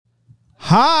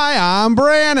Hi, I'm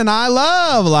Bran, and I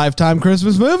love Lifetime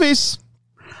Christmas movies.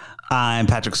 I'm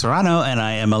Patrick Serrano, and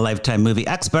I am a Lifetime movie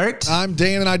expert. I'm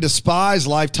Dan, and I despise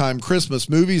Lifetime Christmas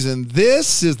movies, and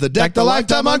this is the Deck the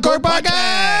Lifetime Uncorked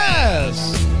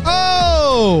podcast.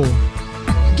 Oh,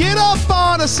 get up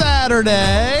on a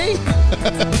Saturday.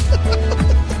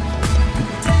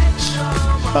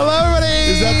 Hello,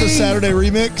 everybody. Is that the Saturday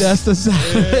remix? That's the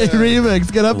Saturday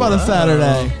remix. Get up on a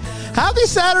Saturday. Happy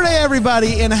Saturday,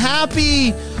 everybody, and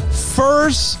happy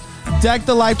first Deck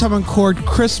the Lifetime Uncorked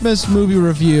Christmas movie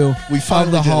review we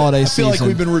finally of the holiday season. I feel like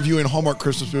we've been reviewing Hallmark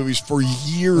Christmas movies for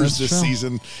years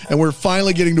season, and we're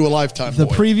finally getting to a Lifetime. The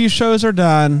preview shows are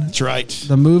done. That's right.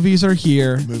 The movies are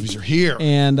here. The movies are here.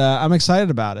 And I'm excited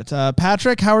about it.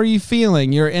 Patrick, how are you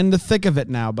feeling? You're in the thick of it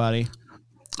now, buddy.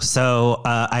 So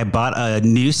I bought a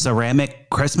new ceramic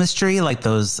Christmas tree like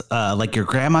those, like your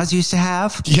grandmas used to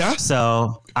have. Yeah.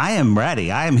 So I am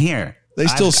ready. I am here. They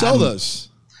still sell those.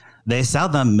 They sell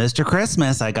them, Mr.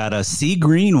 Christmas. I got a sea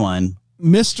green one.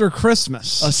 Mr.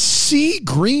 Christmas. A sea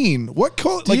green. What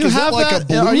color? Do you have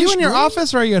that? Are you in your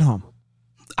office or are you at home?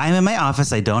 I'm in my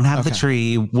office. I don't have the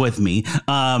tree with me.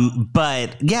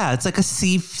 But yeah, it's like a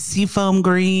sea foam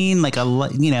green, like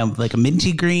like a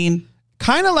minty green.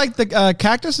 Kind of like the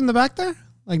cactus in the back there?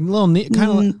 Like a little neat,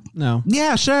 kind of like, no.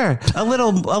 Yeah, sure. A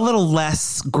little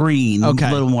less green, a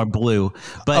little more blue.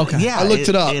 But yeah, I looked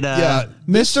it up. Yeah.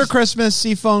 Mr. Christmas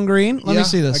seafoam green. Let me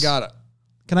see this. I got it.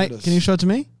 Can you show it to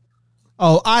me?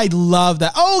 Oh, I love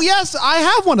that. Oh, yes, I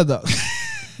have one of those.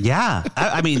 Yeah.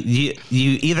 I mean, you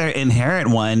either inherit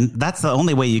one. That's the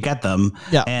only way you get them.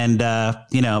 Yeah. And,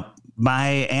 my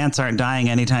ants aren't dying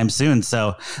anytime soon,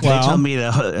 so they told me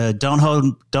to don't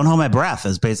hold my breath.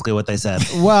 Is basically what they said.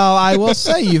 Well, I will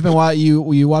say you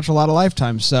watch a lot of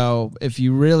Lifetime, so if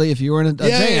you were in a jam, if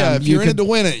you're in it to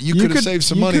win it, you could have saved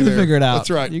some money there. Figure it out.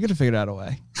 That's right. You could have figured out a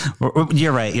way.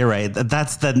 You're right.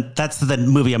 That's the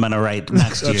movie I'm gonna write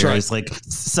next year. Right. Is like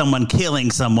someone killing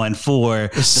someone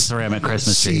for the ceramic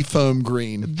Christmas tree. Seafoam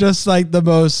green, just like the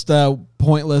most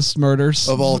pointless murders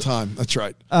of all time. That's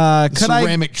right.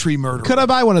 Ceramic tree murder. Could I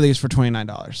buy one of these for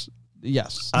 $29?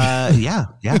 Yes. Yeah.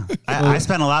 I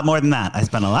spent a lot more than that.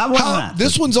 Than that.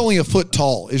 This one's only a foot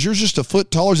tall. Is yours just a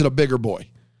foot tall, or is it a bigger boy?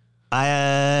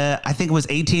 I think it was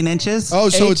 18 inches. Oh,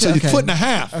 so it's a foot and a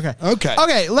half.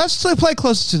 Okay. Let's play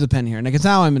closest to the pin here, because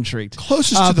now I'm intrigued.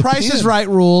 Closest to the Price pin. is Right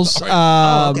rules. Okay.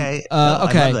 Okay. I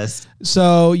love this.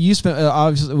 So you spent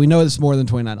obviously we know it's more than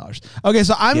 $29. Okay,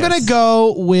 so I'm gonna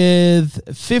go with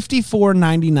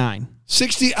 $54.99.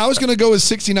 60. I was gonna go with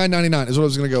 $69.99. Is what I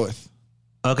was gonna go with.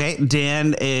 Okay,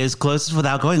 Dan is closest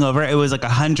without going over. It was like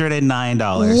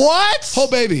 $109. What? Oh,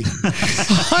 baby.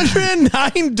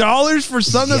 $109 for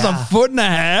something that's a foot and a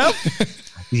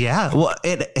half? Yeah. Well,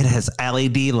 it has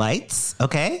LED lights.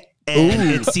 Okay.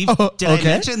 And did I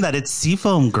mention that it's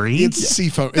seafoam green? It's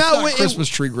seafoam. It's not Christmas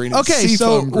tree green. It's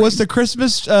green. Was the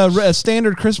Christmas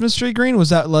standard Christmas tree green? Was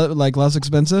that like less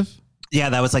expensive? Yeah,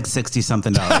 that was like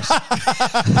 $60-something.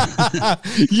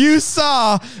 You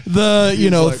saw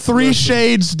the three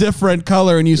shades different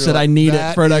color, and you said, "I need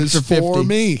it for an extra $50." For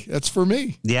me, that's for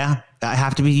me. Yeah, I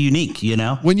have to be unique.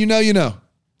 When you know.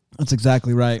 That's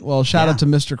exactly right. Well, shout out to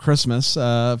Mr. Christmas.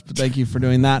 Thank you for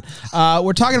doing that.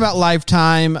 We're talking about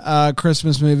Lifetime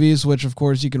Christmas movies, which, of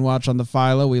course, you can watch on the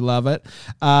Philo. We love it.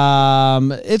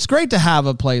 It's great to have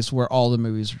a place where all the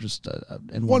movies are just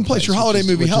in one place. Your holiday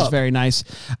movie hub. Which is very nice.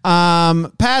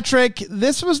 Patrick,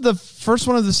 this was the first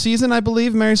one of the season, I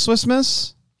believe, Merry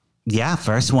Swissmas? Yeah,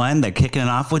 first one. They're kicking it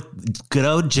off with good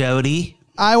old Jody.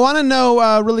 I want to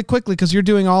know really quickly, because you're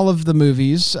doing all of the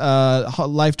movies,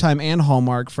 Lifetime and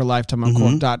Hallmark for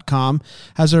LifetimeUncorked.com.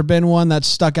 Has there been one that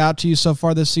stuck out to you so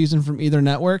far this season from either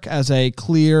network as a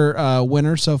clear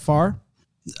winner so far?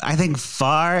 I think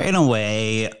far and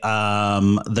away,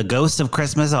 the Ghost of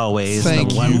Christmas Always,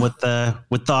 one with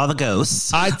all the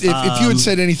ghosts. If you had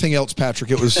said anything else,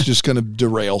 Patrick, it was just going to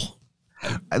derail.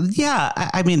 Yeah,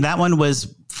 I mean, that one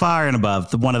was far and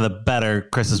above one of the better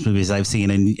Christmas movies I've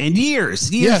seen in years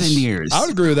and years. I would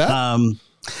agree with that.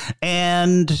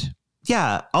 And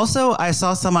yeah, also I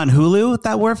saw some on Hulu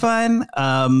that were fun.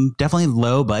 Definitely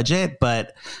low budget,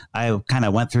 but I kind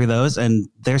of went through those, and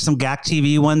there's some GAC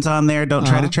TV ones on there. Don't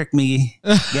try to trick me,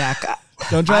 GAC.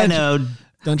 Don't try. I know.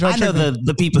 Don't try I know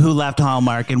the people who left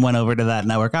Hallmark and went over to that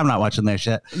network. I'm not watching their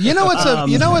shit. You know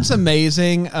what's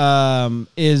amazing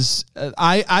is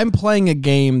I'm playing a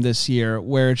game this year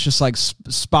where it's just like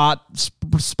spot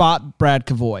Brad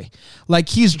Kavoy. Like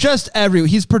he's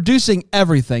he's producing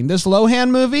everything. This Lohan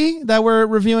movie that we're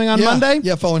reviewing on Monday.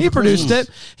 Yeah, he produced it.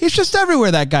 He's just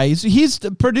everywhere. That guy. He's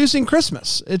producing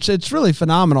Christmas. It's really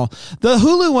phenomenal. The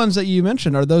Hulu ones that you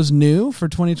mentioned, are those new for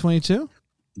 2022?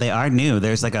 They are new.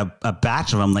 There's like a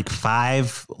batch of them, like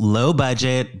 5 low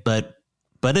budget but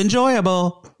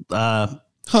enjoyable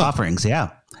offerings.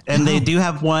 Yeah. And they do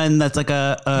have one that's like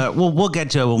we'll get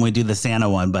to it when we do the Santa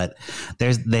one, but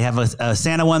they have a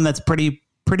Santa one that's pretty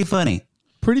funny.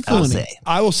 Pretty funny.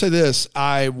 I will say this.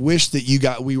 I wish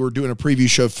that we were doing a preview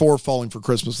show for Falling for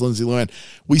Christmas, Lindsay Lohan.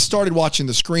 We started watching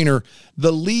the screener.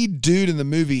 The lead dude in the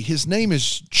movie, his name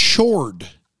is Chord.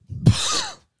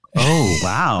 Oh,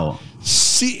 wow.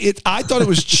 See, I thought it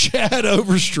was Chad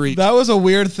Overstreet. That was a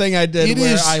weird thing I did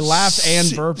where I laughed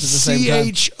and burped at the same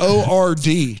time. Chord.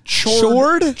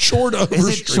 Chord? Chord Overstreet.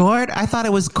 Is it Chord? I thought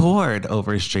it was Cord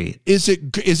Overstreet. Is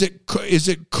it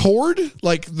chord?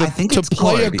 Like I think to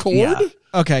play chord. a chord? Yeah.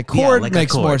 Okay, chord like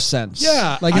makes chord. more sense.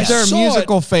 Yeah. Like is there a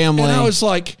musical family? And I was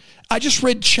like, I just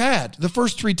read Chad the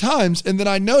first 3 times, and then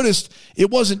I noticed it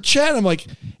wasn't Chad. I'm like,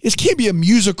 this can't be a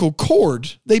musical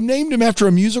chord. They named him after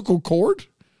a musical chord?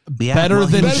 Yeah, better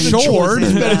than Chord.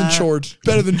 Better than Chord.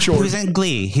 Better than Chord.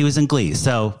 He was in Glee.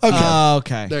 So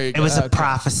okay. There you go. it was a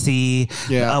prophecy.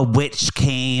 Yeah. A witch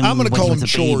came. I'm going to call him a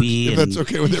Chord, baby, if that's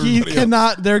okay with everybody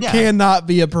else. Cannot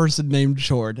be a person named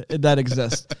Chord that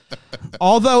exists.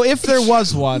 Although if there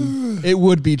was one, it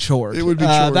would be Chord. It would be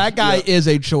Chord. That guy is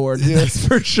a Chord. That's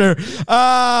for sure.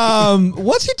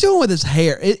 What's he doing with his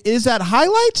hair? Is that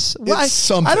highlights? It's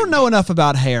something. I don't know enough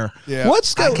about hair. Yeah.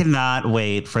 I cannot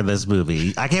wait for this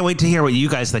movie. I can't wait to hear what you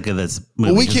guys think of this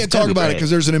movie. Well, we can't talk about it because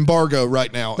there's an embargo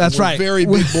right now. That's right. Very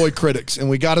big boy critics, and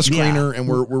we got a screener, and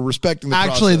we're respecting the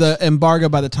Actually, process. the embargo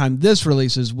by the time this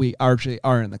releases, we actually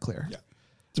are in the clear. Yeah.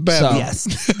 It's bad. So.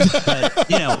 Yes.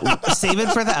 But, save it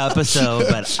for the episode.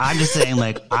 But I'm just saying,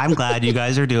 I'm glad you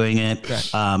guys are doing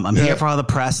it. I'm here for all the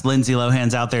press. Lindsay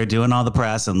Lohan's out there doing all the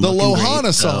press. And the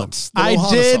Lohan-assance.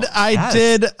 I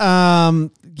did.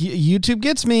 YouTube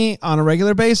gets me on a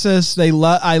regular basis.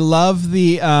 I love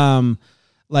the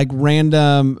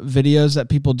random videos that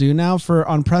people do now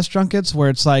on press junkets where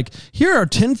it's like, here are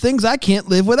 10 things I can't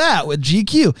live without with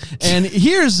GQ. And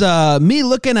here's me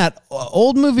looking at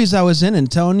old movies I was in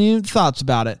and telling you thoughts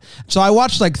about it. So I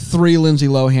watched 3 Lindsay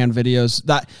Lohan videos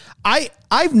that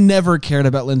I've never cared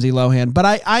about Lindsay Lohan, but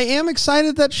I am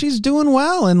excited that she's doing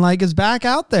well and is back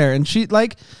out there. And she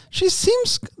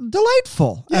seems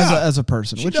delightful as a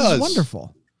person, which is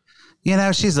wonderful.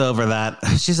 She's over that.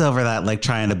 She's over that,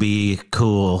 trying to be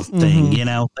cool thing,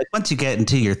 once you get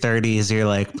into your 30s, you're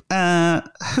like,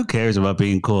 who cares about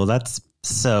being cool? That's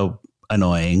so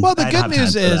annoying. Well, the good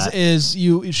news is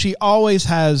she always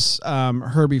has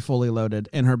Herbie fully loaded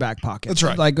in her back pocket. That's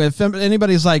right. Like if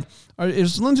anybody's like,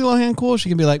 is Lindsay Lohan cool? She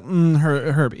can be like,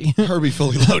 Herbie. Herbie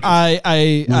fully loaded.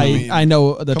 I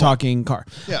know the talking car.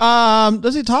 Yeah.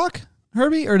 Does he talk?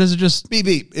 Herbie, or does it just beep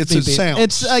beep? It's beep, a sound.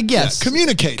 It's yes.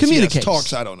 Communicates. Yes,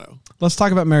 talks. I don't know. Let's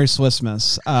talk about Merry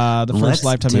Swissmas, the first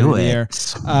Lifetime movie of the year.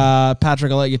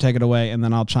 Patrick, I'll let you take it away, and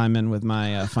then I'll chime in with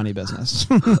my funny business.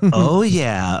 Oh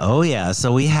yeah.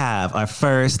 So we have our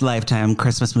first Lifetime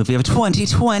Christmas movie of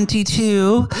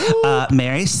 2022,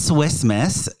 Merry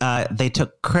Swissmas. They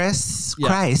took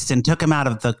Christ and took him out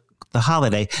of the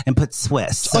holiday and put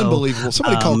Swiss. It's unbelievable.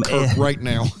 Somebody call Kirk right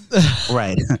now.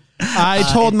 Right. I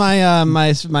told my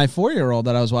my 4-year-old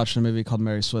that I was watching a movie called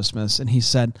Merry Swissmas, and he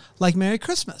said, like Merry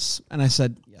Christmas. And I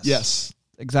said, yes.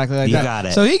 Exactly like that. You got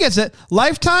it. So he gets it.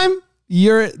 Lifetime,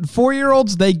 your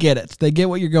 4-year-olds, they get it. They get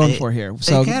what you're going for here.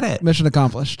 So they get it. Mission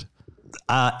accomplished.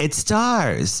 It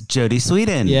stars Jodie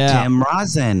Sweetin, Yeah. Tim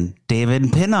Rosen, David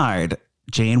Pinnard,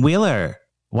 Jane Wheeler.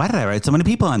 Why did I write so many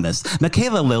people on this?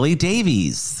 Michaela Lily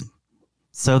Davies.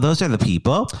 So those are the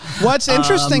people. What's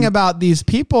interesting about these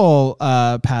people,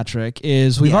 Patrick,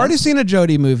 is we've already seen a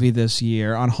Jodie movie this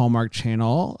year on Hallmark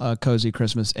Channel, Cozy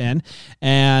Christmas Inn,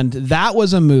 and that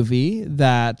was a movie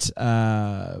that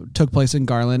took place in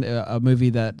Garland, a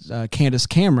movie that Candace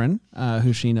Cameron,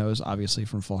 who she knows obviously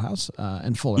from Full House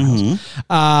and Fuller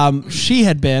House, she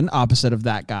had been opposite of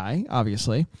that guy,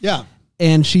 obviously. Yeah.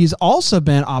 And she's also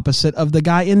been opposite of the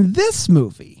guy in this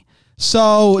movie.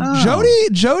 So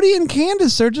Jodie and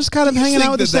Candace are just kind of hanging out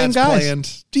with the same guys.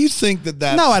 Planned? Do you think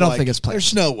that's No, I don't think it's planned.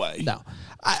 There's no way. No.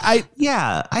 I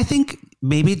think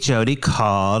maybe Jodie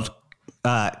called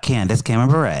Candace Cameron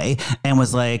Bure and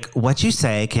was like, what you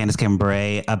say, Candace Cameron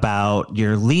Bure, about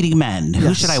your leading men?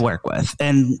 Who should I work with?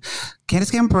 And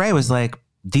Candace Cameron Bure was like,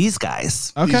 these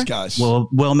guys. Okay. These guys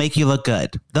will make you look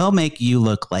good. They'll make you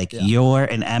look like you're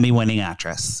an Emmy-winning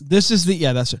actress. This is the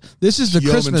This is the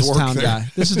Yeoman's Christmas work Town there.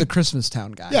 guy. This is the Christmas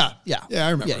Town guy. Yeah, I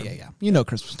remember. Yeah. You know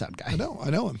Christmas Town guy. I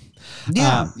know him.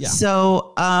 Yeah.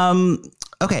 So,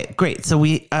 okay, great. So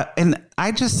we and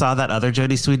I just saw that other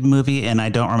Jodie Sweetin movie, and I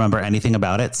don't remember anything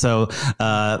about it. So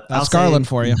that's Garland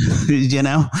for you. You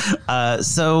know.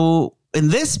 So in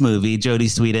this movie, Jodie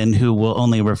Sweetin, who we'll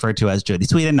only refer to as Jodie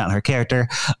Sweetin, not her character,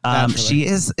 she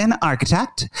is an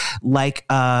architect, like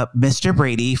Mr.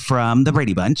 Brady from the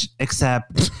Brady Bunch,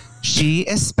 except she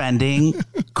is spending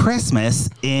Christmas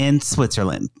in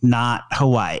Switzerland, not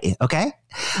Hawaii. Okay.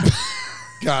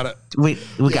 Got it. We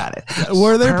got it.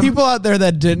 Were there people out there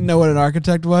that didn't know what an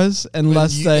architect was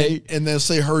unless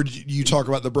they heard you talk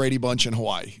about the Brady Bunch in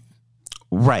Hawaii?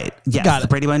 Right. Yes. The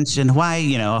Brady Bunch in Hawaii,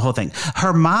 you know, a whole thing.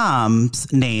 Her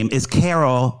mom's name is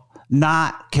Carol,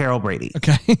 not Carol Brady.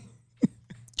 Okay.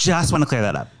 Just want to clear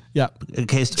that up. Yeah. In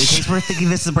case we're thinking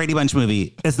this is a Brady Bunch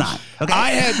movie. It's not. Okay.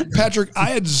 I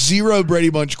had zero Brady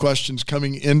Bunch questions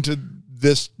coming into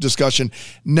this discussion.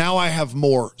 Now I have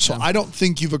more. So I don't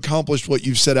think you've accomplished what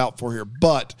you've set out for here,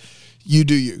 but you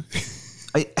do you.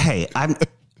 Hey,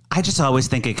 I just always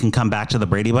think it can come back to the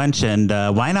Brady Bunch, and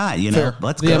why not? You know, Fair.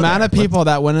 let's the go amount there. of people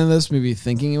that went into this movie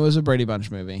thinking it was a Brady Bunch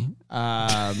movie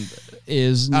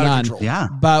is Out of none. control. Yeah.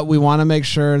 But we want to make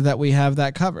sure that we have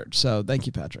that covered. So thank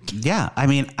you, Patrick. Yeah, I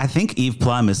mean, I think Eve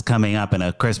Plum is coming up in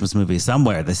a Christmas movie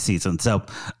somewhere this season, so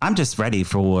I'm just ready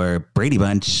for Brady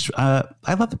Bunch. I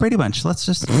love the Brady Bunch. Let's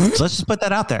just put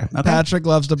that out there. Okay? Patrick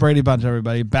loves the Brady Bunch.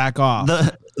 Everybody, back off.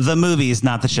 The movies,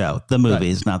 not the show. The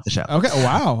movies, not the show. Okay.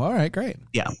 Wow. All right. Great.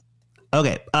 Yeah.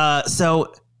 Okay.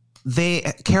 So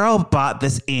Carol bought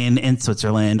this inn in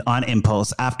Switzerland on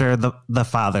impulse after the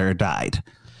father died.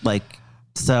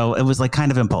 So it was like kind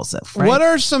of impulsive. Right? What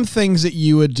are some things that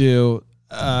you would do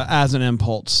as an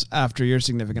impulse after your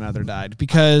significant other died?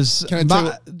 Because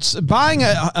buying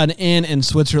an inn in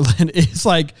Switzerland is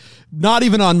like not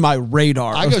even on my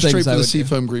radar. I go straight for the do.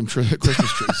 seafoam green Christmas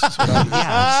trees. That's what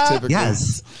I do.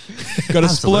 Yes. Go to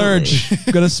splurge.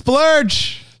 Go to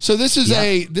splurge. So this is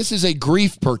a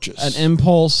grief purchase. An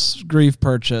impulse grief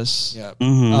purchase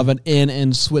of an inn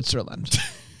in Switzerland.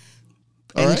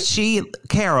 And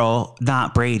Carol,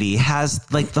 not Brady, has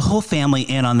like the whole family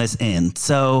in on this inn.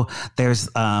 So there's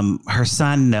her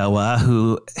son, Noah,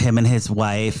 who him and his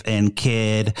wife and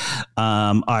kid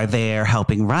are there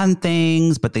helping run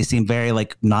things, but they seem very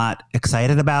like not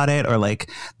excited about it or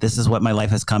like this is what my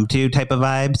life has come to type of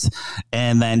vibes.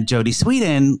 And then Jodie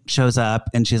Sweetin shows up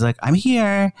and she's like, I'm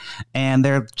here. And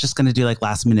they're just going to do like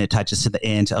last minute touches to the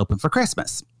inn to open for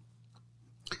Christmas.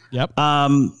 Yep.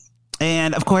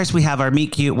 And of course, we have our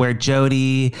meet cute where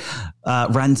Jodie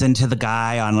runs into the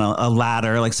guy on a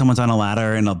ladder, like someone's on a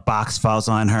ladder and a box falls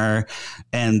on her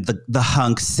and the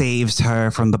hunk saves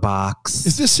her from the box.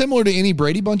 Is this similar to any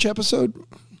Brady Bunch episode?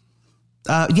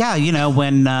 Yeah, you know,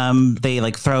 when they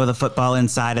like throw the football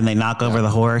inside and they knock over the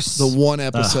horse. The one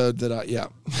episode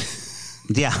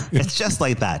Yeah, it's just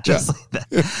like that. Like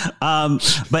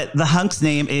that. But the hunk's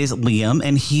name is Liam,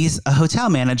 and he's a hotel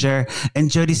manager. And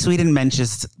Jodie Sweetin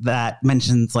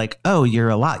mentions like, oh, you're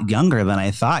a lot younger than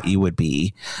I thought you would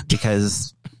be,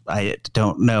 because I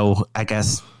don't know. I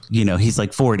guess, you know, he's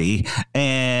like 40.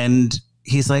 And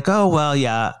he's like, oh, well,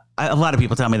 yeah. A lot of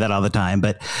people tell me that all the time,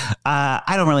 but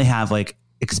I don't really have like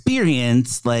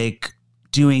experience like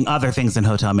doing other things than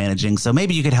hotel managing. So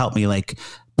maybe you could help me like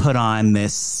put on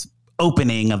this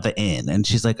opening of the inn. And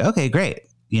she's like, okay, great.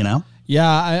 You know?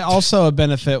 Yeah. Also a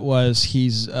benefit was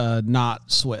he's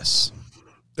not Swiss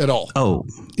at all. Oh,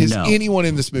 is anyone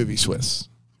in this movie Swiss?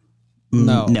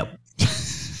 No.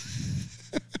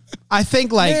 I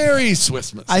think like Merry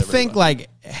Swissmas. I think like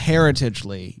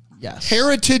heritagely. Yes.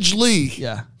 Heritagely.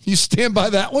 Yeah. You stand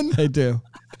by that one? I do.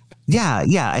 Yeah.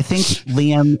 I think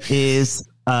Liam is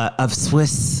of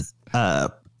Swiss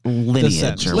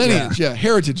lineage.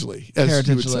 Heritagely.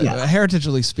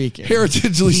 Heritagely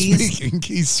speaking.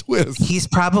 He's Swiss. He's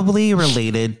probably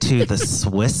related to the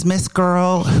Swissmas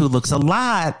girl who looks a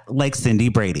lot like Cindy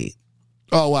Brady.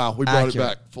 Oh, wow. We brought it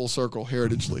back full circle.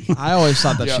 Heritagely. I always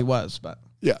thought that she was, but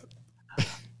yeah.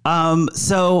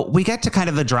 So we get to kind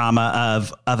of the drama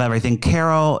of everything.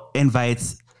 Carol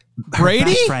invites her Brady?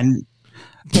 best friend.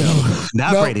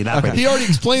 Not Brady. He already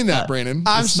explained that, Brandon.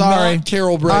 I'm It's sorry. not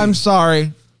Carol Brady. I'm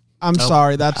sorry. I'm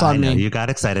sorry. That's on me. You got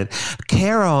excited.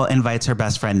 Carol invites her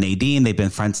best friend, Nadine. They've been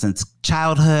friends since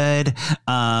childhood.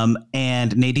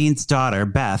 And Nadine's daughter,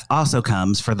 Beth, also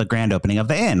comes for the grand opening of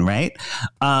the inn, right?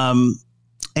 And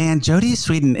Jodie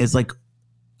Sweetin is like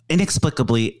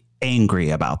inexplicably angry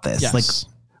about this. Yes.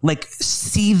 Like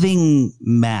seething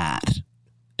mad.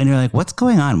 And you're like, what's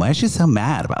going on? Why is she so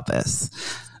mad about this?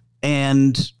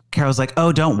 And Carol's like,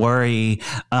 oh, don't worry.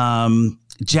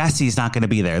 Jesse's not going to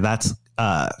be there. That's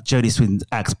Jodie Sweetin's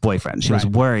ex-boyfriend. She was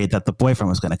worried that the boyfriend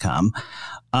was going to come.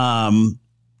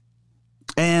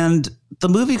 And the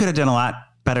movie could have done a lot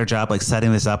better job like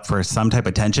setting this up for some type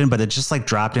of tension, but it just like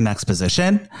dropped in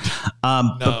exposition.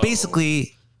 But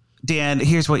basically, Dan,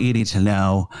 here's what you need to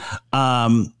know.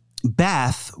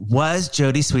 Beth was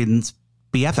Jodie Sweetin's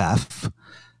BFF.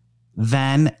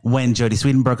 Then when Jodie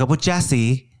Sweetin broke up with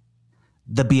Jesse,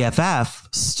 the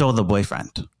BFF stole the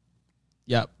boyfriend.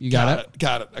 Yep, you got it.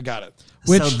 Got it. I got it.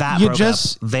 Which so that you broke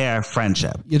just up their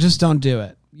friendship. You just don't do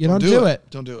it. You don't do it.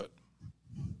 Don't do it.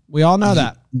 We all know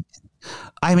that.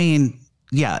 I mean,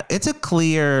 yeah, it's a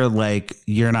clear, like,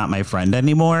 you're not my friend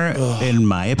anymore, in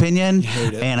my opinion.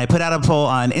 And I put out a poll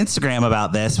on Instagram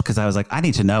about this because I was like, I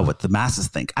need to know what the masses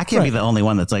think. I can't be the only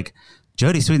one that's like,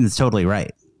 Jodie Sweetin's totally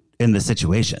right in this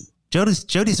situation.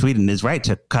 Jodie Sweetin is right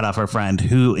to cut off her friend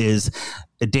who is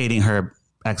dating her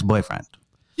ex-boyfriend.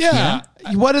 Yeah.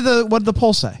 What did the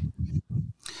poll say?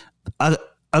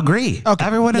 Agree. Okay.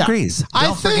 Everyone agrees.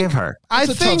 Don't forgive her.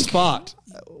 It's a tough spot.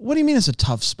 What do you mean it's a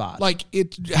tough spot? Like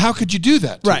how could you do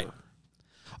that? Right. Her?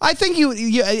 I think you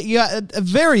at the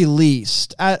very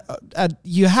least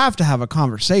you have to have a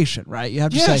conversation, right? You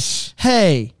have to say,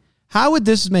 hey, how would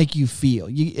this make you feel?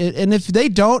 And if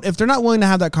they're not willing to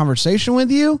have that conversation with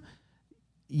you,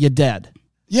 you're dead.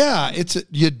 Yeah,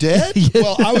 you're dead?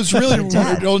 Well, I was really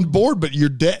on board, but you're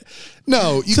dead.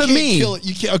 No, you can't kill it.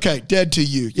 You can't. Okay, dead to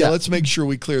you. Yeah, let's make sure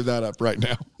we clear that up right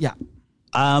now. Yeah.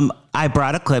 I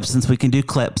brought a clip since we can do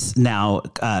clips now,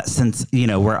 since,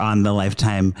 we're on the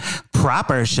Lifetime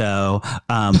proper show,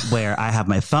 where I have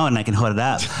my phone and I can hold it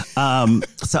up.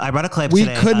 So I brought a clip We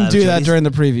today. couldn't do that during the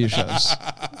preview shows.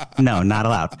 No, not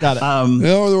allowed. Got it.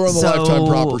 No, we're on the Lifetime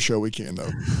proper show. We can,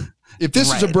 though. If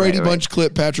this is a Brady Bunch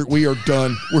clip, Patrick, we are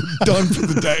done. We're done for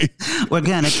the day. We're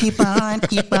going to keep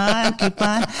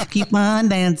on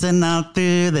dancing all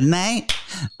through the night.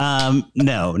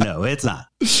 No, it's not.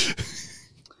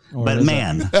 But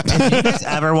man,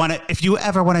 if you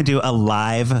ever want to do a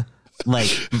live, for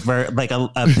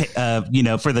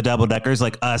the double deckers,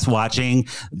 like us watching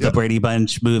the Brady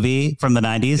Bunch movie from the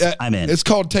 90s, I'm in. It's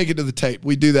called Take It to the Tape.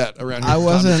 We do that around here.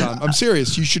 I'm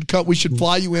serious. You should come. We should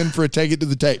fly you in for a Take It to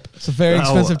the Tape. It's a very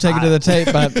expensive Take It to the Tape,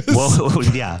 but we'll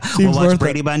watch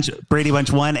Brady Bunch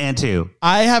 1 and 2.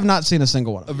 I have not seen a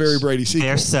single one. A very Brady sequel.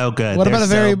 They're so good. What about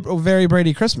a very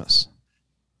Brady Christmas?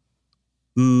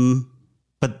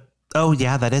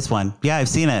 That is one. Yeah, I've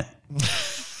seen it.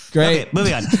 Great. Okay,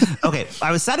 moving on. Okay,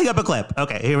 I was setting up a clip.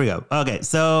 Okay, here we go. Okay,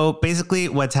 so basically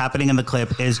what's happening in the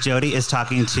clip is Jodie is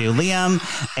talking to Liam,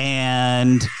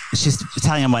 and she's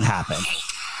telling him what happened.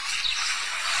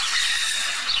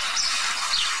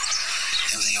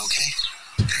 Everything okay?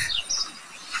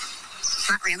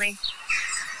 Not really.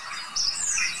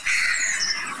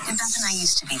 And Beth and I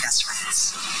used to be best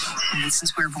friends.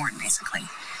 Since we were born, basically.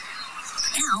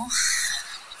 But now,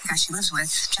 the guy she lives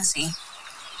with, Jesse,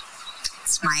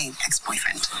 it's my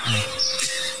ex-boyfriend.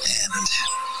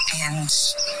 And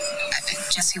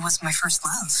Jesse was my first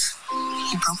love.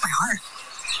 He broke my heart.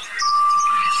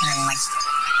 And then,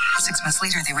 6 months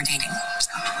later, they were dating.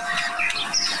 So.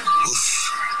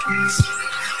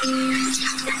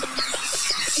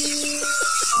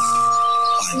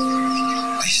 What?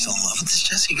 Are you still in love with this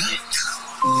Jesse guy?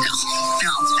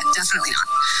 No, definitely not.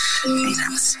 I mean, that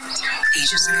was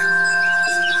ages ago.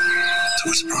 So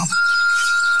what's the problem?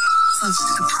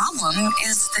 The problem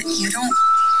is that you don't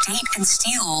date and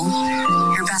steal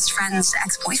your best friend's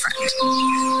ex-boyfriend.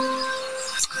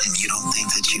 And you don't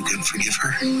think that you could forgive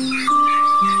her? I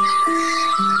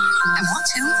want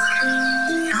to.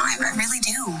 I really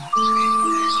do.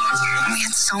 We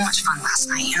had so much fun last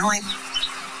night.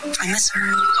 I miss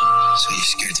her. So you're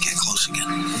scared to get close again?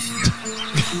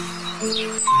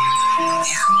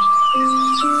 Yeah.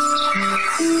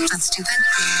 That's stupid?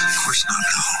 Of course not,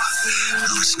 no.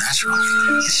 No, it's natural.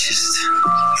 It's just,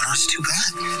 it's too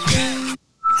bad.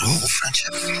 The whole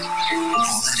friendship,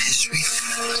 all that history,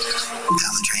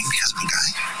 down the drain because of a guy.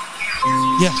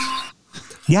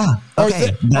 Yeah.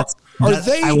 Okay.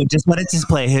 I would just wanted to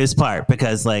play his part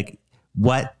because,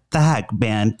 what the heck,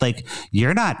 man? Like,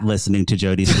 you're not listening to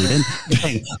Jodie Sweetin. You're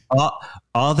saying,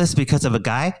 all this because of a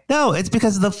guy? No, it's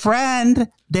because the friend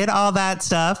did all that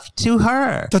stuff to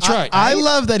her. That's right. I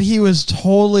love that he was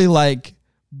totally like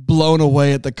blown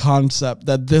away at the concept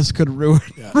that this could ruin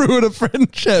a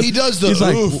friendship. He does the He's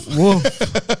oof. like,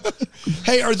 woof.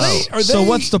 Hey, are they? So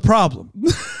what's the problem?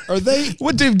 Are they?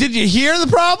 What did you hear the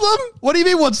problem? What do you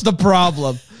mean? What's the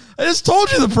problem? I just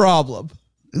told you the problem.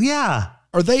 Yeah.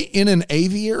 Are they in an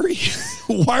aviary?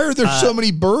 Why are there so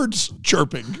many birds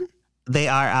chirping? They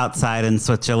are outside in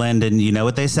Switzerland, and you know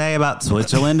what they say about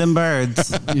Switzerland and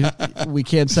birds. We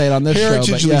can't say it on this show, but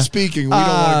Heritagely speaking, we don't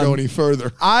want to go any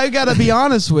further. I got to be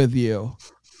honest with you.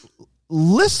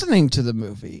 Listening to the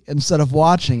movie instead of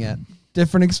watching it,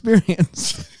 different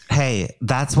experience. Hey,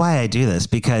 that's why I do this,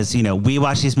 because, you know, we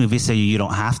watch these movies so you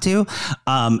don't have to.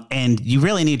 And you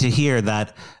really need to hear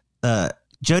that Jodie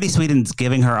Sweetin's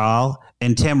giving her all,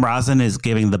 and Tim Rosen is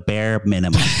giving the bare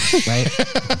minimum, right?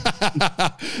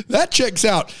 That checks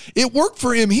out. It worked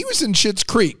for him. He was in Schitt's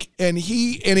Creek, and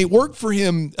it worked for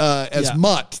him as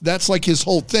Mutt. That's like his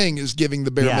whole thing, is giving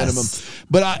the bare minimum.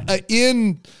 But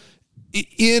in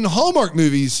Hallmark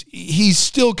movies, he's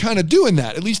still kind of doing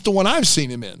that. At least the one I've seen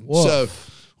him in.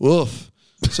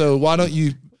 So why don't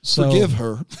you forgive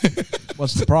her?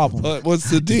 What's the problem?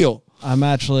 What's the deal? I'm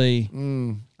actually,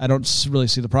 I don't really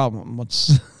see the problem.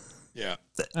 Yeah.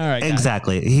 All right.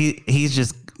 Exactly.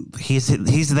 He's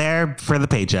there for the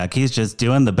paycheck. He's just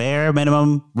doing the bare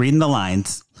minimum, reading the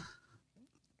lines.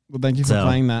 Well, thank you for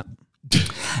playing that.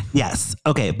 Yes.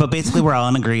 Okay. But basically, we're all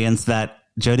in agreement that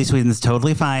Jodie Sweetin's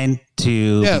totally fine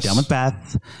to be done with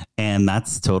Beth, and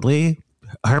that's totally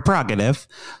her prerogative.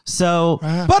 So,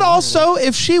 but also,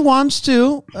 if she wants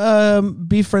to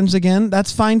be friends again,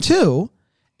 that's fine too.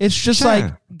 It's just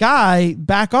like, guy,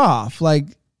 back off. Like,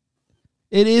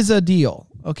 it is a deal,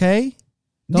 okay?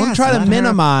 Don't try to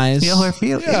minimize. Feel her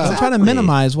feelings. Yeah. Don't try to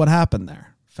minimize what happened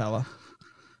there, fella.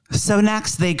 So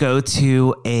next they go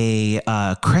to a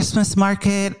Christmas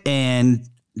market, and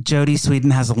Jodie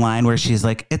Sweetin has a line where she's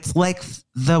like, it's like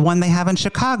the one they have in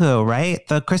Chicago, right?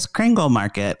 The Kris Kringle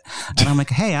market. And I'm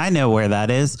like, hey, I know where that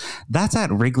is. That's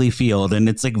at Wrigley Field, and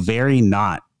it's like very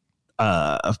not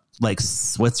like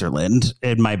Switzerland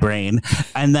in my brain.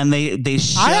 And then they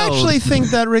show. I actually think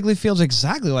that Wrigley Field's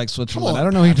exactly like Switzerland. I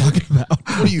don't know what you're talking about.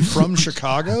 What are you, from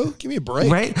Chicago? Give me a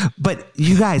break. Right? But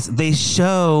you guys, they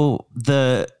show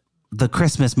the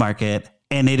Christmas market,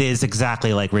 and it is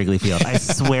exactly like Wrigley Field. I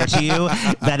swear to you,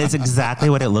 that is exactly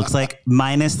what it looks like,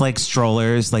 minus like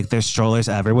strollers. Like there's strollers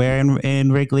everywhere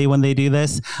in Wrigley when they do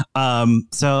this.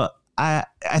 So I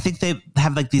think they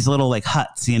have like these little like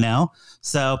huts, you know?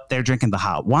 So they're drinking the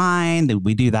hot wine.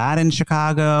 We do that in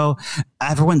Chicago.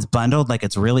 Everyone's bundled like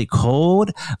it's really cold.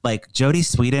 Like Jodie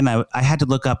Sweetin, I had to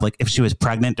look up like if she was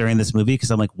pregnant during this movie, because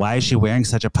I'm like, why is she wearing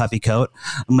such a puffy coat?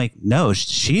 I'm like, no,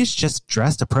 she's just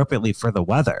dressed appropriately for the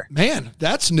weather. Man,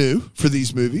 that's new for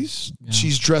these movies. Yeah.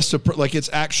 She's dressed like it's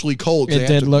actually cold. It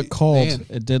did look cold. Man.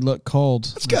 It did look cold.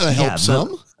 That's got to help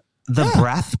some. The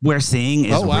breath we're seeing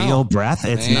is real breath.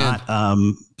 It's not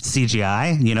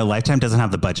CGI. You know, Lifetime doesn't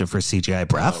have the budget for CGI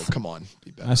breath. Oh, come on.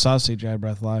 I saw CGI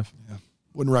breath live. Yeah.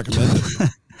 Wouldn't recommend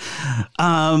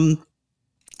it.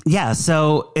 Yeah,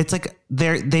 so it's like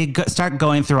start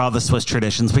going through all the Swiss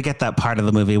traditions. We get that part of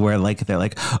the movie where like they're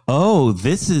like, oh,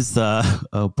 this is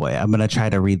oh boy, I'm gonna try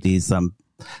to read these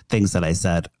things that I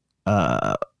said.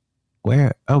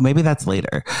 Where? Oh, maybe that's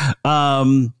later.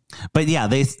 But yeah,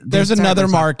 there's another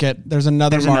market. There's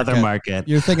another market.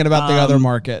 You're thinking about the other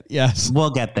market. Yes. We'll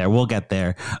get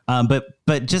there.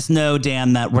 But just know,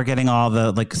 Dan, that we're getting all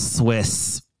the like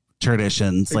Swiss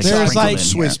traditions. Like there's like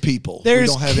Swiss people. We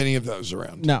don't have any of those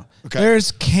around. No. Okay.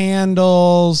 There's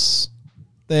candles.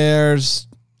 There's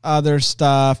other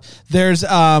stuff. There's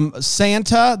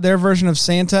Santa, their version of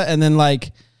Santa, and then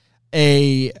like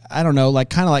I don't know, like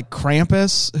kind of like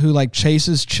Krampus, who like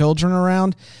chases children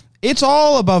around. It's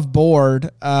all above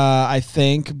board, I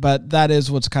think, but that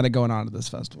is what's kind of going on at this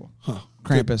festival. Huh.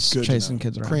 Krampus good chasing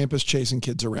kids around. Krampus chasing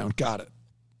kids around. Got it.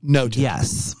 Noted.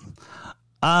 Yes.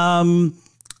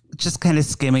 Just kind of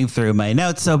skimming through my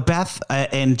notes. So Beth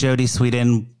and Jodie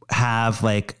Sweetin have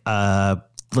like a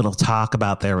little talk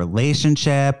about their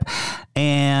relationship,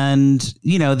 and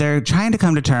you know, they're trying to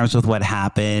come to terms with what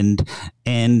happened,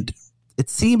 and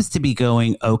it seems to be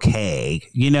going okay.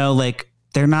 You know, like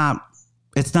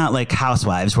it's not like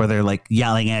Housewives where they're like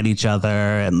yelling at each other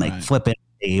and like flipping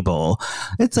the table.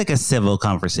 It's like a civil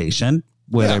conversation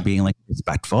where they're being like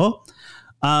respectful.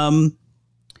 And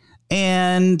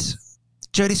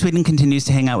Jodie Sweetin continues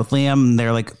to hang out with Liam.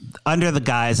 They're like under the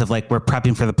guise of like, we're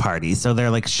prepping for the party. So they're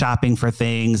like shopping for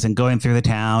things and going through the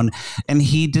town. And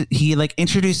he like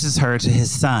introduces her to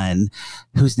his son,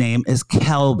 whose name is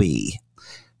Kelby.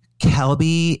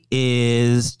 Kelby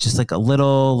is just like a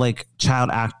little like child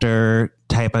actor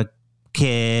type of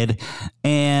kid.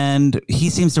 And he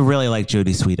seems to really like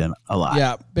Jodie Sweetin a lot.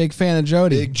 Yeah. Big fan of Jodie.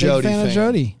 Big Jodie fan of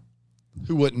Jodie.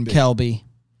 Who wouldn't be? Kelby.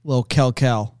 Little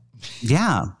Kel.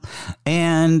 Yeah.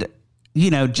 And, you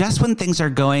know, just when things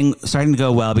are starting to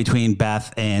go well between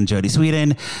Beth and Jodie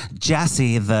Sweetin,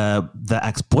 Jesse, the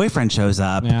ex-boyfriend, shows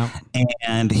up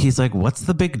and he's like, what's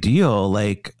the big deal?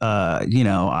 Like, you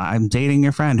know, I'm dating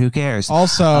your friend. Who cares?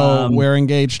 Also, we're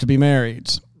engaged to be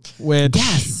married, which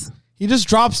he just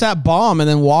drops that bomb and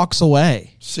then walks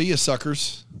away. See ya,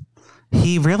 suckers.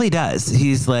 He really does.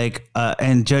 He's like,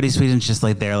 and Jodie Sweetin's just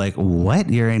like, they're like,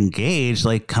 what? You're engaged?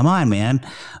 Like, come on, man.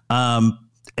 And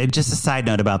just a side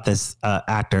note about this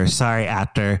actor. Sorry,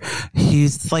 actor.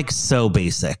 He's like so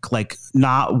basic, like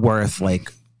not worth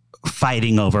like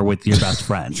fighting over with your best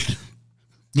friend.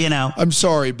 You know? I'm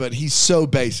sorry, but he's so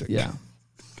basic. Yeah.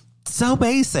 So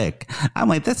basic. I'm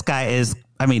like, this guy is,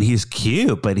 I mean, he's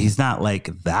cute, but he's not like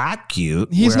that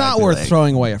cute. He's not worth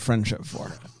throwing away a friendship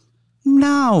for.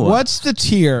 No. What's the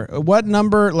tier? What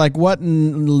number? Like what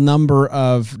number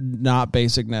of not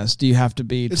basicness do you have to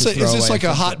be? Is this like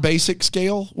a hot basic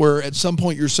scale where at some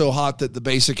point you're so hot that the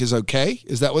basic is okay?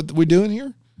 Is that what we're doing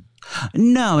here?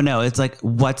 No. It's like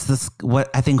what's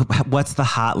the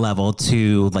hot level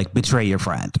to like betray your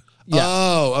friend? Yeah.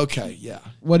 Oh, okay, yeah.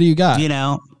 What do you got? You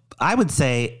know, I would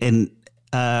say in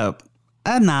a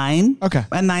 9. Okay,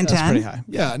 a 9, That's 10. pretty high.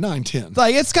 Yeah, 9, 10.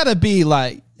 Like it's got to be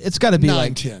 9,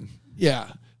 10. 10.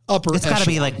 Yeah. Upper It's got to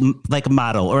be like a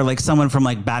model or like someone from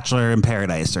like Bachelor in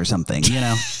Paradise or something, you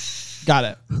know? Got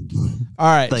it. All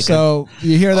right. Like so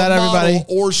you hear that, everybody?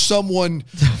 Or someone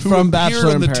who From appeared Bachelor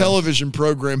in in the Paradise. television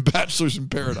program Bachelors in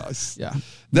Paradise. Yeah.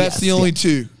 That's the only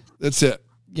two. That's it.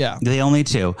 Yeah. The only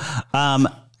two.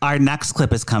 Our next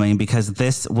clip is coming because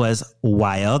this was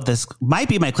wild. This might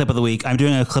be my clip of the week. I'm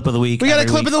doing a clip of the week. We got a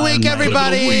clip of the week,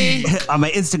 everybody. On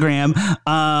my Instagram.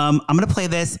 I'm going to play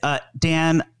this.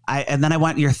 Dan, and then I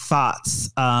want your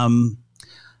thoughts. Not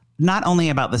only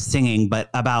about the singing, but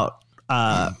about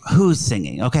who's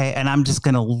singing. Okay. And I'm just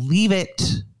going to leave it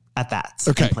at that.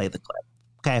 Okay. And play the clip.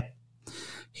 Okay.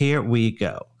 Here we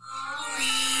go.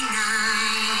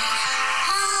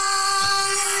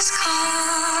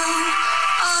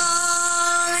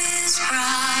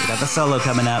 We got the solo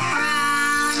coming up.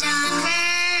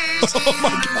 Oh my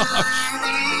gosh.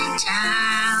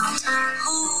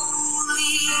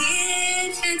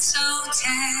 So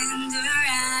tender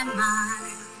and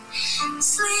mild,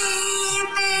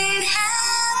 sleep in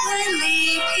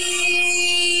heavenly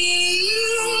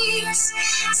peace,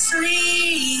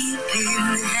 sleep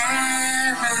in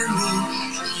heavenly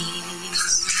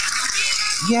peace.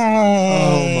 Yay!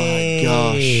 Oh my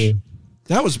gosh.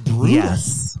 That was brutal.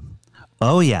 Yes.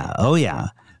 Oh yeah. Oh yeah.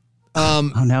 Oh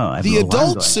no. I have The a little alarm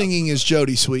adult going singing is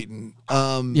Jodie Sweetin.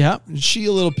 Yeah. She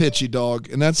a little pitchy, dog,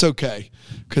 and that's okay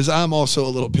because I'm also a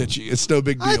little pitchy. It's no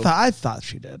big deal. I thought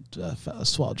she did a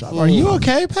swell job. Are you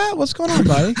okay, Pat? What's going on,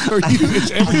 buddy? Are you?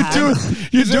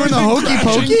 You're doing the hokey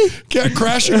pokey?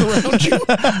 Crashing around you?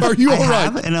 Are you all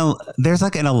right? There's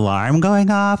like an alarm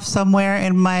going off somewhere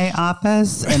in my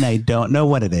office, and I don't know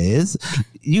what it is.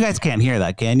 You guys can't hear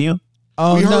that, can you?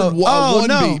 Oh We no! heard one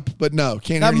no! beep, but no,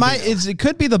 can't That hear might. anything It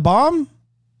could be the bomb.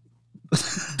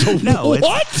 No.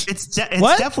 What? It's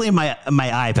definitely my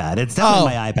iPad. It's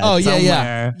definitely my iPad. Oh yeah,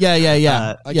 somewhere.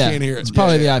 yeah. I can't hear it. It's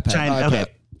probably Yeah, the iPad. Okay.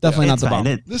 Definitely not It's the fine.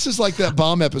 bomb. This is like that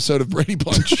bomb episode of Brady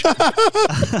Bunch.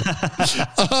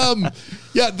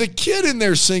 Yeah, the kid in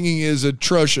there singing is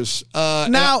atrocious.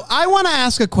 Now, I want to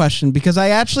ask a question because I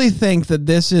actually think that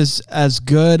this is as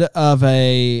good of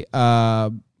a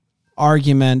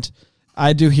argument.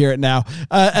 I do hear it now.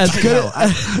 As good.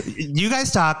 You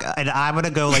guys talk, and I'm gonna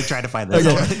go like try to find this.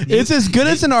 Okay. It's as good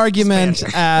as an argument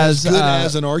as good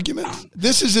as an argument.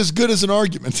 This is as good as an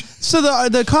argument. So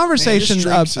the conversation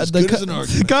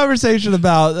the conversation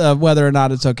about whether or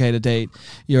not it's okay to date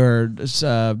your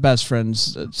best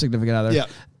friend's significant other. Yeah.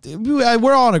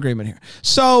 We're all in agreement here.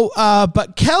 So,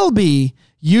 but Kelby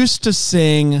used to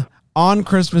sing on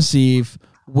Christmas Eve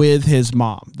with his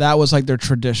mom. That was like their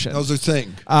tradition. That was their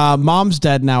thing. Mom's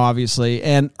dead now, obviously.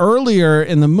 And earlier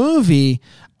in the movie,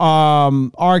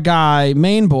 our guy,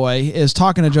 main boy, is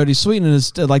talking to Jodie Sweetin and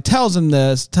is like tells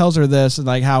her this, and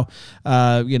like how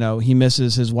he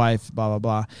misses his wife, blah blah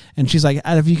blah. And she's like,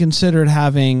 have you considered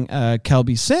having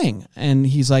Kelby sing? And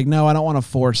he's like, no, I don't want to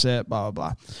force it, blah blah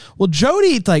blah. Well,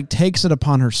 Jodie like takes it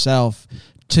upon herself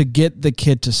to get the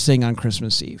kid to sing on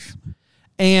Christmas Eve.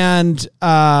 And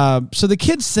so the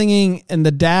kid's singing and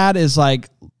the dad is like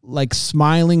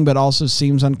smiling, but also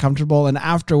seems uncomfortable. And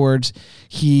afterwards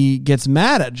he gets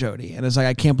mad at Jodie and is like,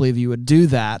 I can't believe you would do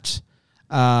that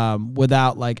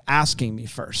without like asking me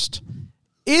first.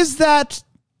 Is that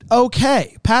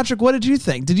okay? Patrick, what did you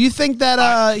think? Did you think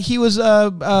that he was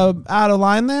out of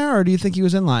line there, or do you think he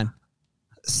was in line?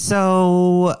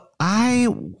 So I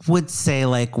would say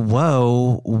like,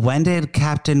 whoa, when did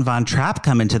Captain Von Trapp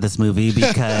come into this movie?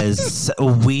 Because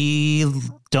we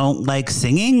don't like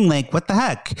singing. Like, what the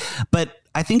heck? But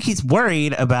I think he's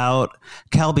worried about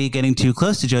Kelby getting too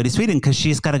close to Jodie Sweetin because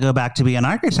she's got to go back to be an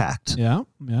architect. Yeah.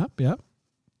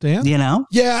 Dan? You know?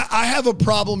 Yeah, I have a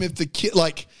problem if the kid,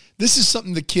 like, this is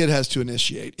something the kid has to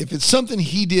initiate. If it's something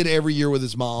he did every year with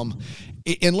his mom,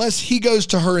 unless he goes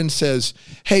to her and says,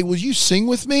 hey, will you sing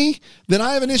with me? Then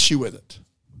I have an issue with it.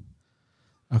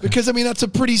 Okay. Because, I mean, that's a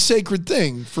pretty sacred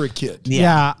thing for a kid.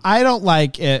 Yeah, I don't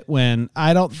like it when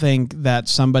I don't think that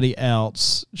somebody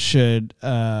else should...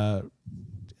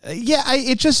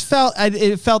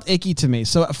 it felt icky to me.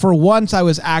 So for once I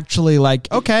was actually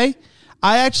like, okay,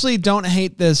 I actually don't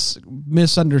hate this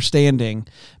misunderstanding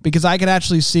because I could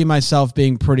actually see myself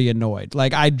being pretty annoyed.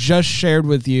 Like I just shared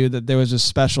with you that there was a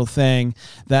special thing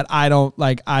that I don't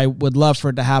like. I would love for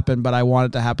it to happen, but I want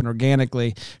it to happen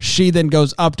organically. She then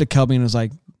goes up to Kelby and is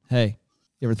like, hey,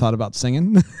 you ever thought about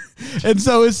singing? And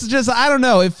so it's just, I don't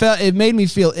know. It made me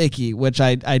feel icky, which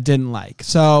I didn't like.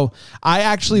 So I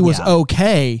actually was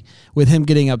okay with him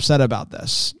getting upset about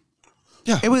this.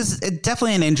 Yeah. It was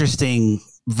definitely an interesting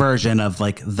version of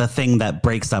like the thing that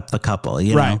breaks up the couple,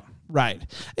 you know? Right.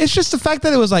 It's just the fact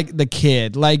that it was like the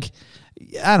kid, like,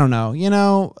 I don't know, I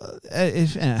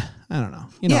don't know.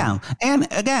 Yeah. And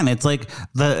again, it's like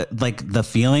the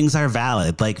feelings are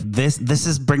valid. Like this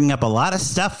is bringing up a lot of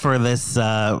stuff for this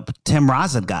Tim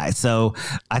Rossett guy. So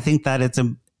I think that it's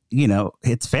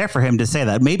fair for him to say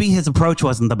that. Maybe his approach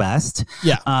wasn't the best.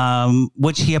 Yeah.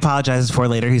 Which he apologizes for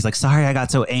later. He's like, sorry, I got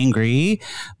so angry,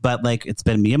 but like, it's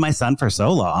been me and my son for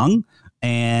so long.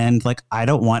 And like, I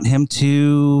don't want him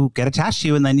to get attached to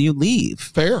you and then you leave.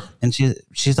 Fair. And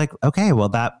she's like, okay, well,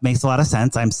 that makes a lot of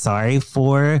sense. I'm sorry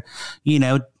for,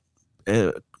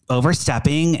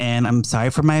 overstepping, and I'm sorry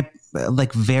for my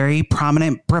like very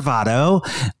prominent bravado.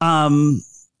 And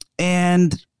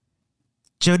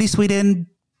Jodie Sweetin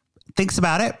thinks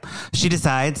about it. She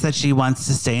decides that she wants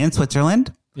to stay in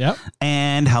Switzerland. Yep.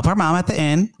 And help her mom at the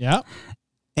inn. Yep.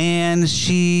 And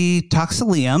she talks to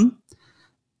Liam.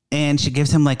 And she gives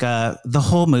him like the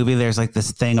whole movie. There's like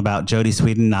this thing about Jodie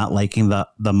Sweetin not liking the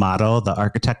model, the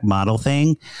architect model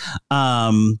thing.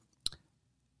 And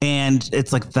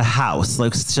it's like the house,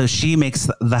 like, so she makes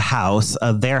the house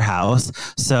their house.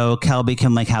 So Kelby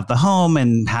can like have the home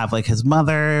and have like his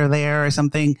mother there or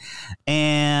something.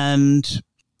 And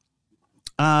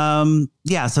so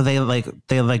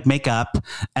they make up,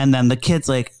 and then the kid's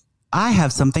like, I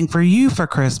have something for you for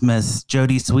Christmas,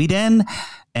 Jodie Sweetin.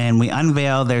 And we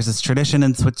unveil, there's this tradition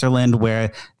in Switzerland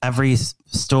where every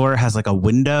store has like a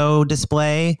window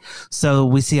display. So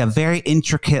we see a very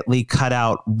intricately cut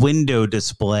out window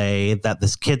display that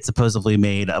this kid supposedly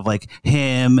made of like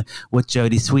him with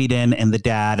Jodie Sweetin and the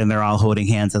dad, and they're all holding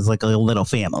hands as like a little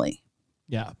family.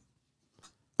 Yeah.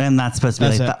 And that's supposed to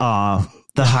be like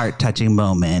the heart touching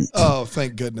moment. Oh,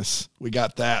 thank goodness. We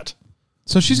got that.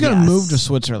 So she's going to move to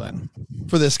Switzerland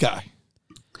for this guy.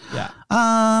 Yeah.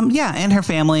 And her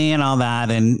family and all that.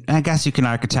 And I guess you can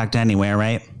architect anywhere,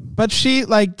 right? But she,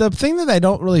 like, the thing that I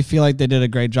don't really feel like they did a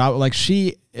great job, like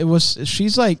she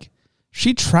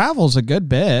travels a good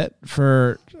bit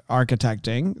for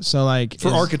architecting. So like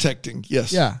architecting.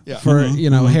 Yes. Yeah. For,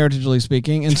 heritagely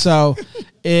speaking. And so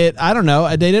I don't know.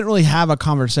 They didn't really have a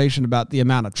conversation about the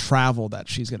amount of travel that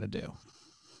she's going to do.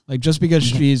 Like just because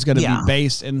she's going to be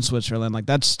based in Switzerland, like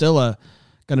that's still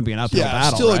going to be an uphill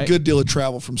battle. Still a good deal of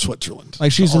travel from Switzerland.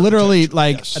 Like she's literally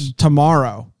like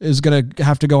tomorrow is going to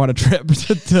have to go on a trip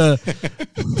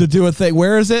to do a thing.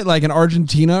 Where is it? Like in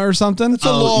Argentina or something? It's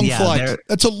a long flight.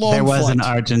 That's a long flight. There was an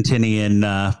Argentinian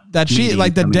that she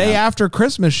like the day after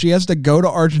Christmas, she has to go to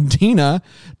Argentina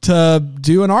to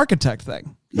do an architect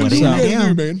thing. What do you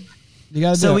do, man?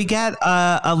 So we get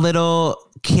a little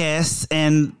kiss,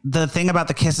 and the thing about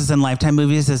the kisses in Lifetime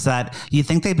movies is that you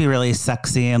think they'd be really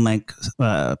sexy and like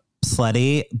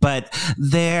slutty, but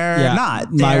they're not.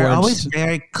 They're always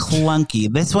very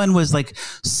clunky. This one was like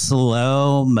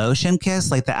slow motion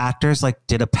kiss. Like the actors like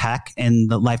did a peck, and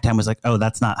the Lifetime was like, oh,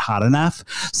 that's not hot enough.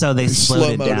 So they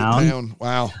slowed it down.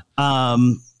 Wow.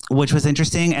 Which was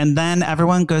interesting. And then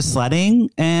everyone goes sledding,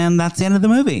 and that's the end of the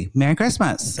movie. Merry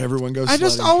Christmas. Everyone goes sledding. I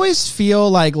just always feel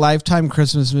like Lifetime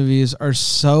Christmas movies are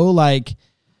so like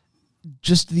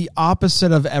just the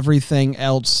opposite of everything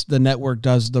else the network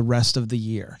does the rest of the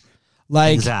year.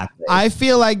 Like, exactly. I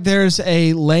feel like there's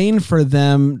a lane for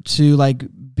them to like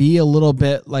be a little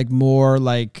bit like more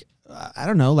like, I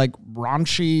don't know, like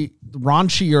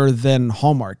raunchier than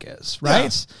Hallmark is, right?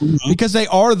 Yeah. Mm-hmm. Because they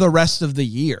are the rest of the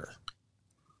year.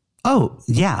 Oh,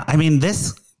 yeah. I mean,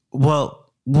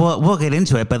 we'll get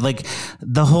into it, but like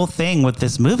the whole thing with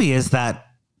this movie is that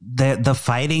the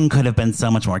fighting could have been so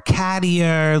much more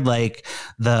cattier. Like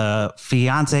the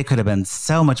fiance could have been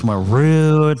so much more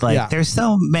rude. Like there's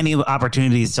so many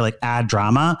opportunities to like add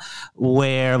drama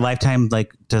where Lifetime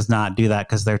like does not do that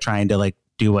because they're trying to like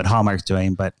do what Hallmark's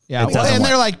doing, but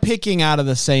they're like picking out of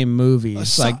the same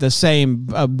movies, like the same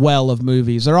well of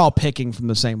movies. They're all picking from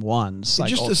the same ones. Like,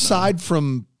 just aside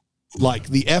from like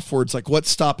the F words, like what's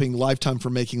stopping Lifetime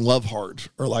from making Love Hard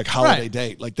or like Holiday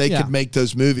Date? Like they could make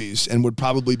those movies and would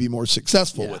probably be more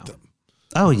successful with them.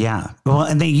 Oh yeah. Well,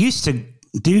 and they used to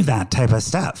do that type of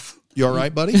stuff. You all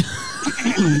right, buddy?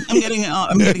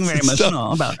 I'm getting very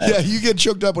emotional about it. Yeah, you get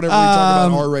choked up whenever we talk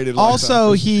about R-rated.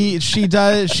 Also, she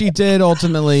did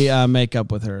ultimately make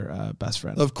up with her best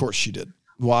friend. Of course she did.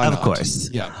 Why of not? Course.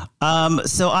 Yeah.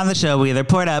 So on the show, we either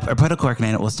pour it up or put a cork in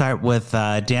it. We'll start with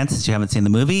Dan, since you haven't seen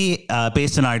the movie.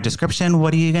 Based on our description,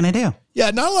 what are you going to do? Yeah,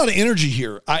 not a lot of energy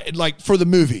here. I like for the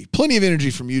movie. Plenty of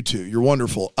energy from you two. You're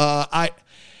wonderful.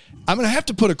 I'm going to have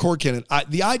to put a cork in it.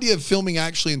 The idea of filming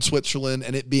actually in Switzerland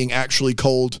and it being actually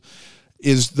cold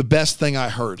is the best thing I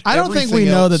heard. I don't think we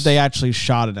know that they actually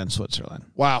shot it in Switzerland.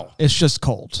 Wow. It's just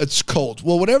cold. It's cold.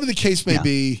 Well, whatever the case may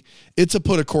be, it's a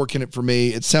put a cork in it for me.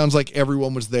 It sounds like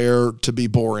everyone was there to be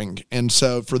boring. And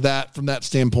so from that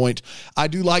standpoint, I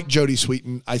do like Jodie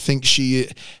Sweetin. I think she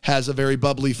has a very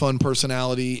bubbly, fun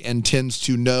personality and tends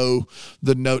to know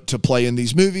the note to play in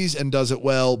these movies and does it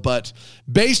well. But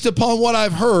based upon what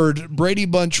I've heard, Brady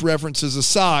Bunch references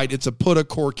aside, it's a put a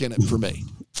cork in it for me.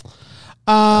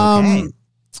 Okay.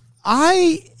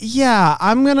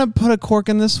 I'm going to put a cork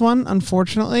in this one.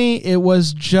 Unfortunately, it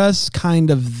was just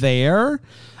kind of there.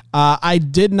 I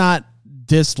did not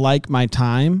dislike my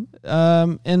time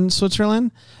in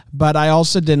Switzerland, but I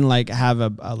also didn't like have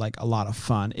a lot of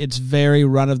fun. It's very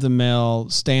run of the mill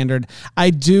standard. I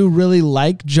do really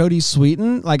like Jodie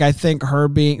Sweetin. Like I think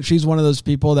she's one of those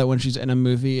people that when she's in a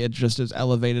movie, it just is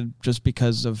elevated just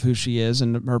because of who she is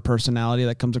and her personality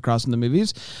that comes across in the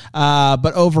movies.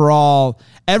 But overall,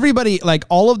 everybody, like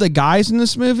all of the guys in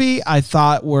this movie, I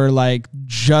thought were like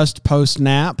just post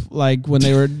nap. Like when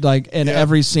they were like in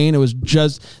every scene, it was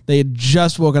just, they had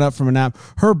just woken up from a nap.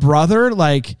 Her brother,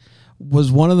 like,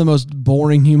 was one of the most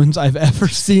boring humans I've ever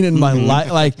seen in my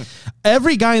life. Like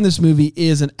every guy in this movie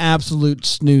is an absolute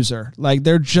snoozer. Like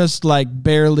they're just like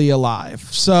barely alive.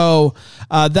 So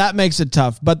that makes it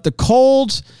tough. But the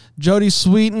cold, Jodie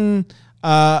Sweetin,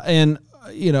 and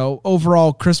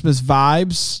overall Christmas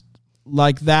vibes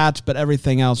like that, but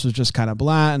everything else was just kind of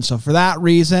blah. And so for that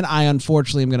reason, I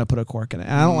unfortunately am going to put a cork in it.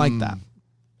 And I don't like that.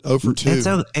 0 for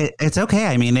 2. It's okay.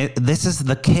 I mean, this is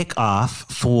the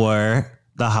kickoff for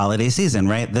the holiday season,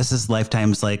 right? This is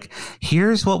Lifetime's like,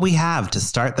 here's what we have to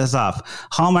start this off.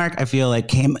 Hallmark, I feel like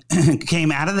came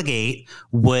out of the gate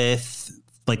with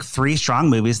like 3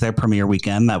 strong movies their premiere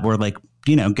weekend that were like,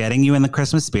 getting you in the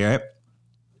Christmas spirit.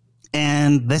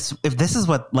 And if this is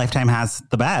what Lifetime has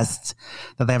the best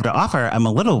that they have to offer, I'm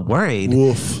a little worried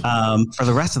for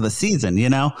the rest of the season,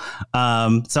 So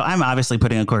I'm obviously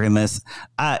putting a cork in this.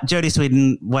 Jodie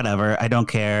Sweetin, whatever. I don't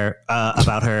care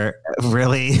about her,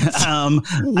 really.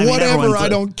 I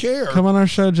don't care. Come on our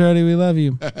show, Jodie. We love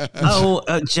you.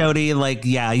 Jodie, like,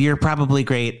 yeah, you're probably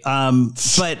great.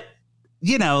 But,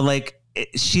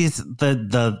 she's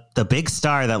the big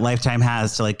star that Lifetime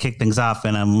has to like kick things off,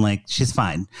 and I'm like, she's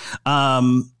fine.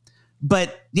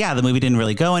 But yeah, the movie didn't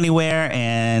really go anywhere,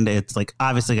 and it's like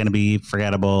obviously going to be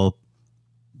forgettable.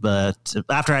 But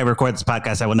after I record this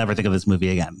podcast, I will never think of this movie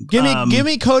again. Give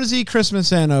me Cozy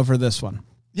Christmas Inn over this one.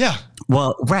 Yeah.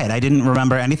 Well, right. I didn't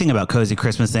remember anything about Cozy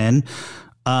Christmas Inn.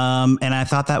 And I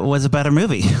thought that was a better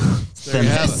movie than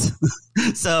this.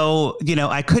 So,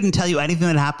 I couldn't tell you anything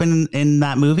that happened in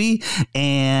that movie,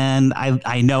 and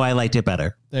I know I liked it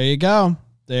better. There you go.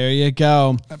 There you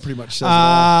go. That pretty much says it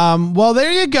all. Well,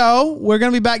 there you go. We're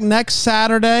going to be back next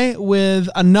Saturday with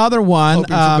another one. Hoping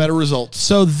for better results.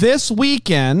 So this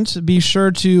weekend, be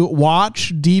sure to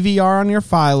watch DVR on your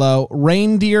Philo,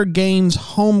 Reindeer Games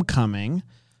Homecoming.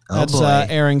 That's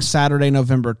airing Saturday,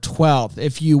 November 12th.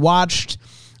 If you watched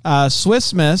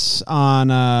Swissmas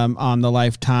on the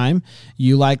Lifetime,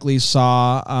 you likely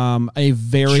saw a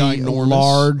very Ginormous.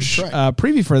 large Right.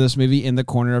 preview for this movie in the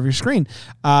corner of your screen.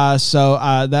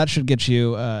 So that should get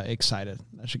you excited.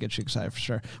 That should get you excited for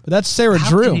sure. But that's Sarah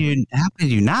Drew. How could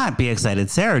you not be excited?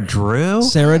 Sarah Drew?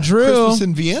 Sarah Drew. Christmas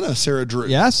in Vienna, Sarah Drew.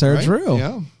 Yeah, Sarah right? Drew.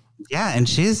 Yeah. Yeah, and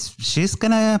she's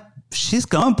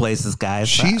going places, guys.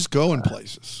 She's going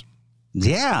places.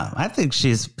 Yeah, I think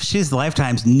she's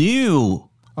Lifetime's new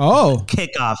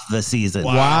kick off the season.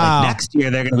 Wow. Like next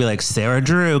year they're going to be like Sarah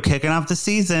Drew kicking off the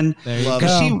season.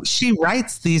 Because she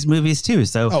writes these movies too.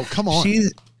 So come on.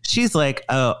 She's like,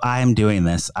 oh, I'm doing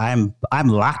this. I'm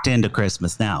locked into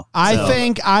Christmas now.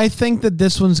 I think that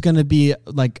this one's going to be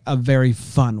like a very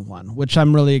fun one, which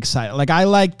I'm really excited. Like I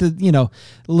like the,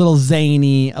 a little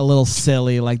zany, a little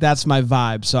silly. Like that's my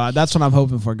vibe. So that's what I'm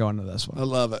hoping for going to this one. I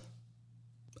love it.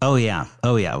 Oh yeah.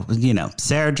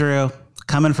 Sarah Drew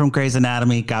coming from Grey's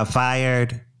Anatomy got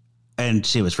fired, and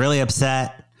she was really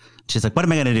upset. She's like, "What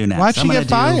am I going to do next?" Why'd she get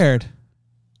fired?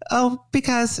 Oh,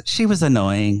 because she was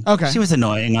annoying. Okay, she was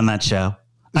annoying on that show.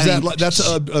 That's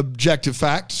an objective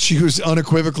fact? She was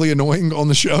unequivocally annoying on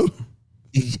the show.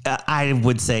 I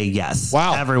would say yes.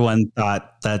 Wow. Everyone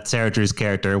thought that Sarah Drew's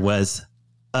character was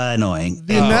annoying.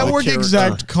 The network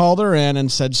exec called her in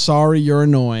and said, "Sorry, you're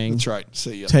annoying. That's right.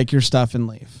 See ya. Take your stuff and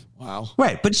leave." Wow.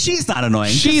 Right, but she's not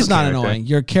annoying. She's not annoying.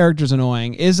 Your character's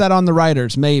annoying. Is that on the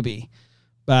writers? Maybe.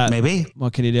 But maybe.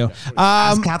 What can you do?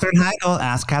 Ask Katherine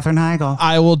Heigl.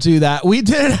 I will do that. We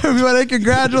did it, everybody.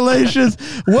 Congratulations.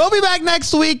 We'll be back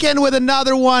next weekend with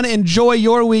another one. Enjoy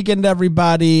your weekend,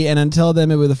 everybody. And until then,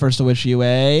 maybe we're the first to wish you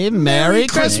a Merry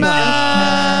Christmas.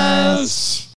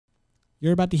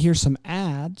 You're about to hear some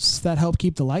ads that help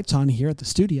keep the lights on here at the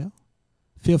studio.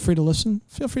 Feel free to listen.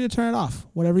 Feel free to turn it off,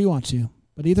 whatever you want to.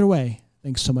 But either way,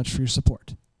 thanks so much for your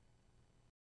support.